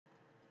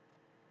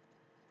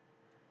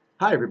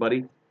Hi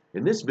everybody.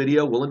 In this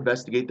video, we'll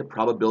investigate the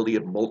probability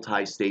of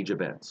multi-stage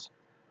events.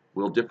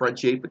 We'll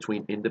differentiate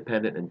between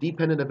independent and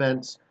dependent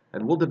events,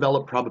 and we'll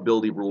develop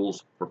probability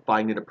rules for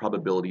finding the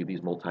probability of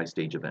these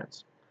multi-stage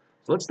events.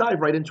 So let's dive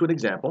right into an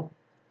example.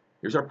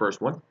 Here's our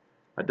first one.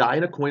 A die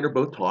and a coin are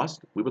both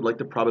tossed. We would like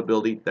the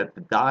probability that the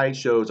die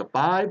shows a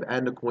 5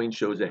 and the coin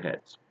shows a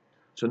heads.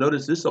 So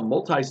notice this is a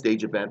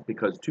multi-stage event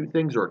because two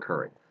things are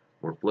occurring.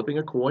 We're flipping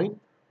a coin,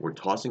 we're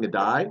tossing a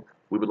die.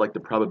 We would like the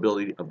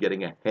probability of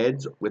getting a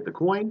heads with the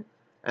coin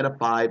and a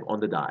 5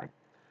 on the die.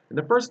 And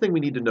the first thing we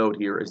need to note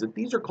here is that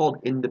these are called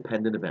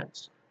independent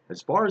events.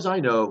 As far as I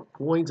know,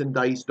 coins and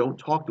dice don't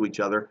talk to each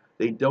other.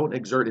 They don't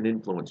exert an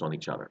influence on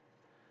each other.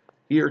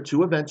 Here,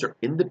 two events are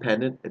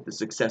independent if the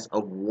success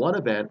of one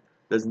event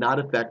does not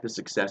affect the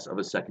success of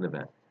a second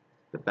event.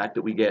 The fact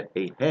that we get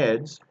a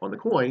heads on the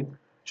coin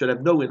should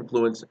have no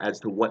influence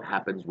as to what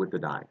happens with the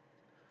die.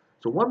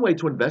 So one way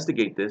to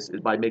investigate this is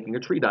by making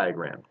a tree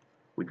diagram.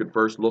 We could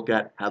first look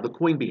at how the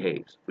coin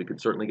behaves. We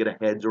could certainly get a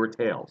heads or a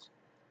tails.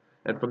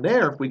 And from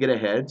there, if we get a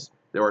heads,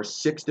 there are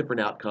 6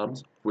 different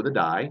outcomes for the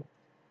die,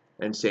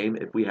 and same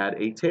if we had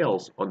a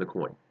tails on the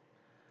coin.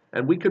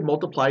 And we could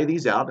multiply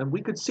these out, and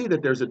we could see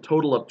that there's a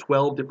total of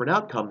 12 different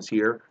outcomes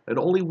here, and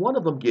only one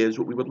of them gives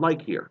what we would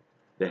like here,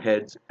 the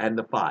heads and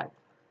the 5.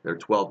 There are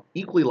 12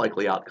 equally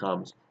likely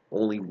outcomes.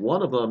 Only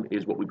one of them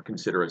is what we would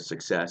consider a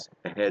success,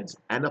 a heads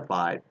and a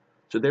 5,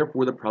 so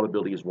therefore the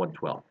probability is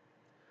 1/12.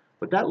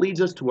 But that leads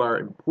us to our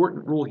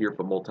important rule here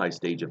for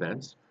multi-stage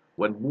events.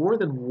 When more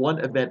than one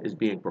event is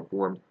being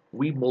performed,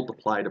 we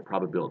multiply the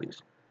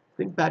probabilities.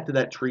 Think back to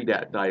that tree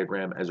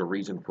diagram as a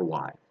reason for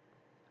why.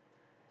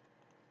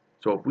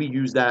 So if we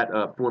use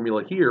that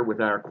formula here with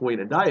our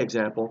coin and die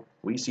example,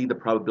 we see the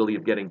probability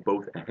of getting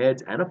both a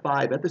heads and a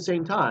 5 at the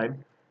same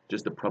time,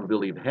 just the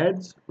probability of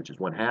heads, which is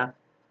 1/2,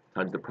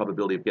 times the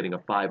probability of getting a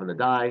 5 on the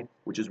die,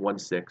 which is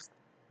 1/6.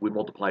 We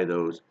multiply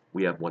those,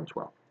 we have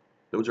 1/12.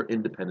 Those are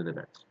independent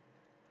events.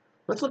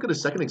 Let's look at a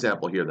second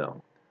example here,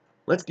 though.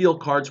 Let's deal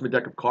cards from a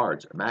deck of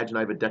cards. Imagine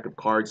I have a deck of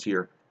cards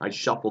here. I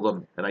shuffle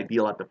them, and I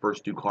deal out the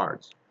first 2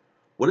 cards.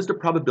 What is the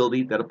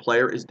probability that a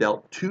player is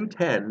dealt 2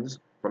 10s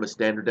from a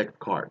standard deck of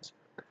cards?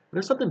 And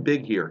there's something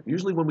big here.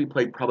 Usually when we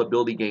play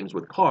probability games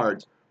with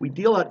cards, we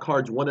deal out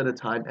cards one at a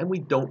time, and we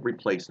don't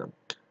replace them.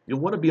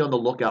 You'll want to be on the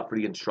lookout for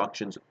the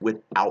instructions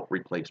without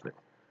replacement.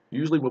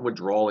 Usually when we're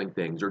drawing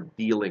things or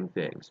dealing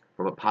things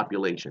from a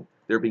population,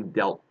 they're being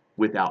dealt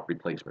without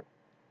replacement.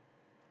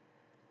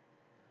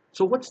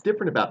 So what's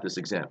different about this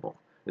example?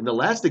 In the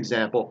last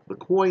example, the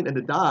coin and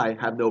the die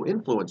have no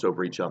influence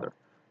over each other.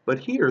 But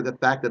here, the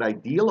fact that I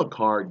deal a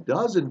card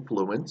does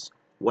influence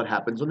what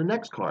happens on the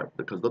next card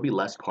because there'll be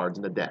less cards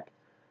in the deck.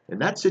 In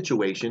that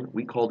situation,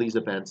 we call these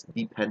events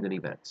dependent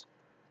events.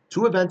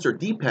 2 events are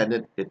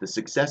dependent if the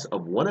success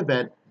of one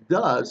event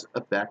does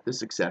affect the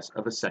success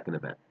of a second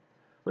event.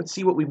 Let's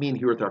see what we mean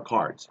here with our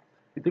cards.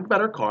 If you think about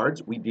our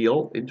cards, we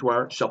deal into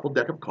our shuffled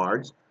deck of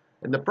cards,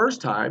 and the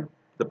first time,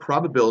 the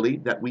probability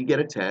that we get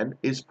a 10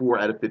 is 4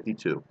 out of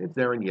 52. It's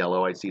there in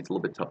yellow. I see it's a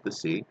little bit tough to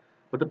see.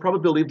 But the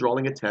probability of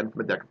drawing a 10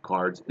 from a deck of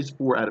cards is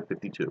 4 out of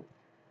 52.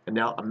 And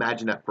now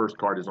imagine that first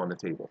card is on the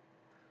table.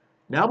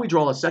 Now we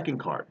draw a second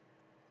card.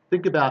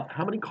 Think about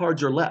how many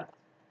cards are left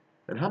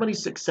and how many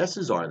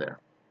successes are there.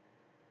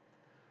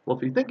 Well,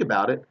 if you think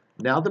about it,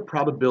 now the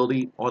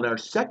probability on our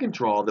second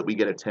draw that we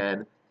get a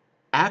 10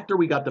 after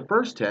we got the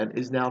first 10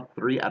 is now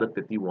 3 out of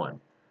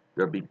 51.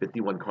 There'll be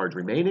 51 cards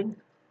remaining.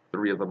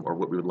 3 of them are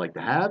what we would like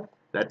to have.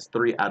 That's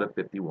 3 out of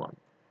 51.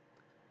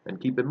 And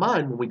keep in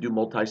mind, when we do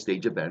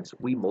multi-stage events,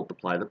 we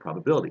multiply the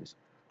probabilities.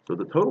 So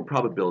the total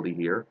probability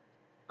here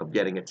of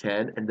getting a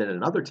 10 and then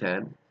another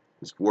 10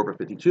 is 4 over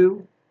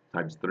 52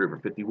 times 3 over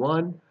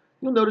 51.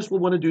 You'll notice we'll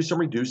want to do some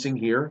reducing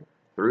here.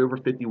 3 over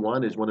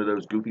 51 is one of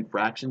those goofy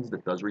fractions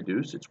that does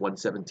reduce. It's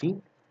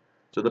 1/17.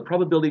 So the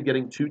probability of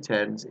getting 2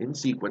 10s in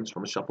sequence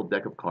from a shuffled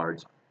deck of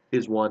cards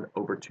is 1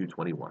 over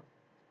 221.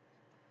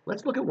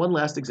 Let's look at one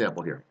last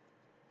example here.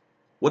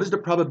 What is the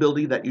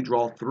probability that you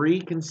draw 3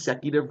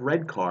 consecutive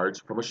red cards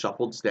from a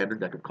shuffled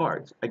standard deck of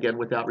cards? Again,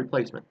 without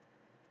replacement.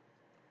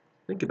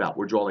 Think about,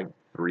 we're drawing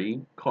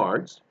 3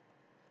 cards.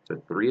 It's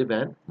a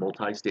 3-event,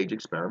 multi-stage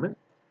experiment.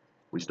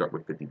 We start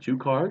with 52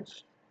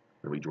 cards.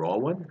 Then we draw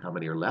one. How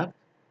many are left?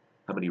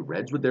 How many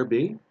reds would there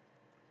be?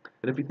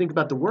 And if you think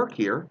about the work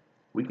here,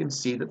 we can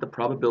see that the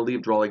probability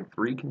of drawing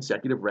 3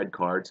 consecutive red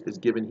cards is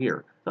given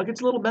here. Now, it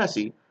gets a little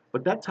messy,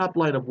 but that top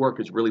line of work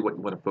is really what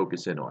you want to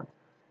focus in on.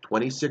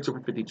 26 over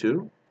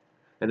 52,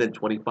 and then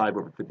 25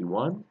 over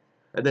 51,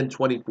 and then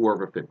 24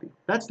 over 50.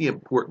 That's the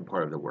important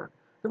part of the work.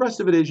 The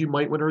rest of it is you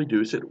might want to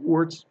reduce it,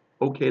 or it's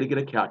okay to get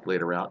a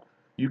calculator out.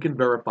 You can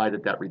verify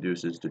that that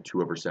reduces to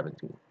 2 over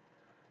 17.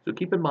 So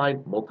keep in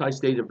mind,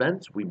 multi-stage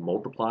events, we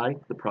multiply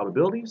the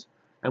probabilities,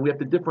 and we have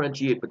to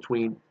differentiate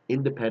between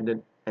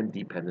independent and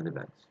dependent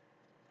events.